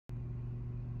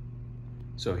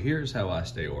So here's how I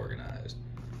stay organized.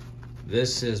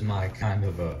 This is my kind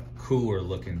of a cooler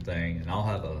looking thing, and I'll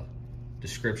have a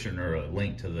description or a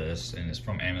link to this, and it's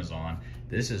from Amazon.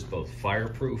 This is both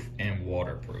fireproof and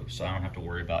waterproof, so I don't have to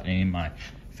worry about any of my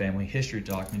family history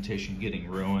documentation getting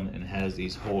ruined, and it has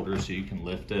these holders so you can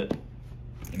lift it.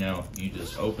 You know, you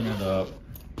just open it up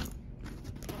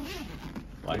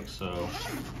like so.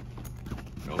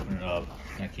 You open it up,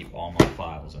 and I keep all my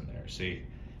files in there. See?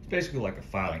 Basically like a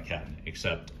filing cabinet,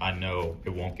 except I know it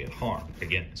won't get harmed.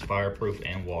 Again, it's fireproof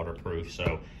and waterproof,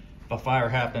 so if a fire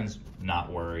happens,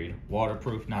 not worried.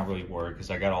 Waterproof, not really worried,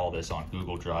 because I got all this on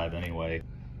Google Drive anyway.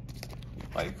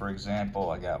 Like, for example,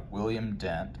 I got William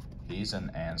Dent. He's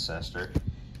an ancestor.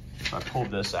 I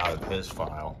pulled this out of his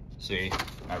file. See,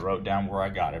 I wrote down where I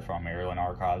got it from, Maryland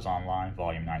Archives Online,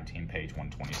 volume 19, page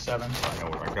 127, so I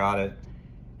know where I got it.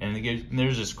 And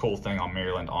there's this cool thing on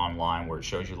Maryland Online where it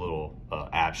shows you a little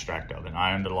abstract of it. And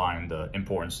I underlined the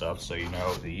important stuff, so you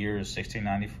know the year is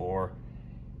 1694,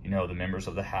 you know the members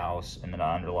of the house, and then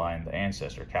I underlined the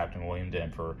ancestor, Captain William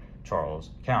Dent for Charles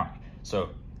County. So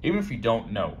even if you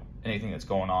don't know anything that's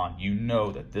going on, you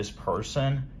know that this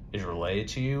person is related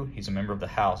to you. He's a member of the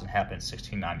house and happened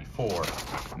in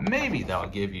 1694. Maybe that'll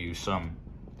give you some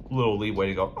little leeway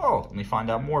to go, oh, let me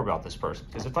find out more about this person.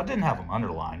 Because if I didn't have them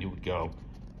underlined, you would go,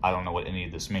 I don't know what any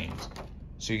of this means.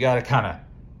 So you got to kind of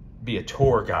be a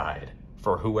tour guide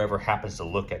for whoever happens to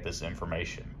look at this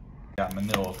information. Got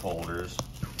manila folders.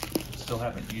 Still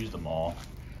haven't used them all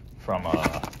from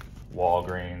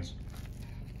Walgreens.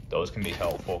 Those can be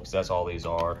helpful because that's all these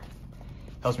are.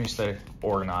 Helps me stay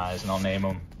organized, and I'll name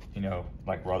them, you know,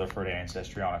 like Rutherford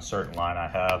Ancestry on a certain line I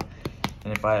have.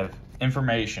 And if I have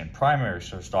information, primary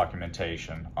source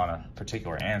documentation on a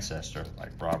particular ancestor, like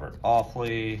Robert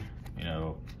Offley, you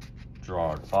know,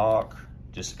 Gerard Bach,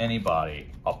 just anybody,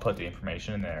 I'll put the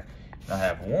information in there. And I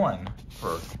have one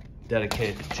for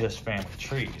dedicated to just family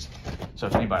trees. So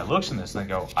if anybody looks in this and they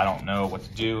go, I don't know what to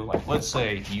do, like let's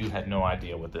say you had no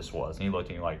idea what this was, and you look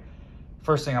and you're like,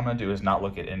 first thing I'm gonna do is not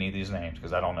look at any of these names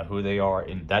because I don't know who they are,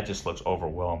 and that just looks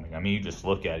overwhelming. I mean, you just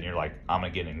look at it and you're like, I'm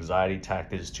gonna get an anxiety attack,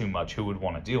 this is too much, who would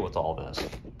wanna deal with all this?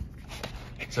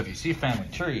 So if you see family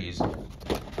trees,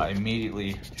 I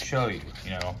immediately show you,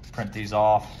 you know, print these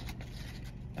off,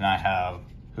 and I have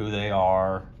who they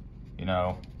are, you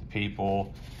know, the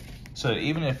people. So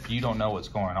even if you don't know what's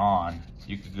going on,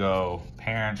 you could go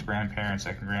parents, grandparents,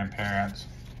 second grandparents.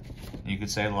 You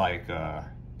could say like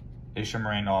Isham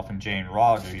Randolph and Jane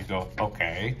Rogers. You go,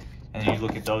 okay, and then you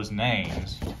look at those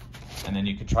names, and then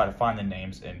you could try to find the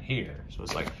names in here. So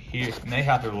it's like here, and they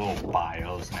have their little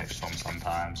bios next to them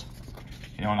sometimes.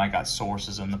 You know, and I got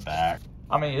sources in the back.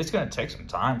 I mean, it's gonna take some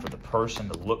time for the person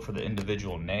to look for the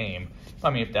individual name. I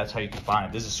mean, if that's how you can find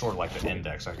it. This is sort of like the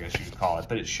index, I guess you could call it,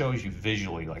 but it shows you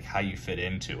visually like how you fit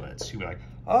into it. So you'd be like,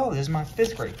 oh, this is my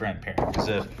 5th great grandparent. Because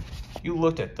if you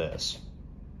looked at this,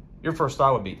 your first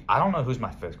thought would be, I don't know who's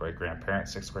my 5th great grandparent,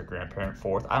 6th great grandparent,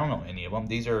 4th. I don't know any of them.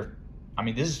 These are, I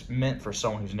mean, this is meant for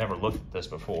someone who's never looked at this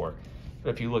before.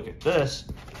 But if you look at this,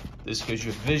 this gives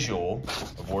you a visual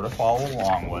of where to follow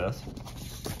along with.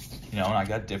 You know, and I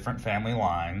got different family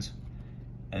lines,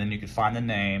 and then you could find the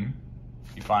name,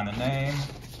 you find the name,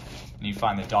 and you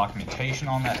find the documentation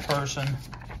on that person,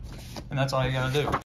 and that's all you gotta do.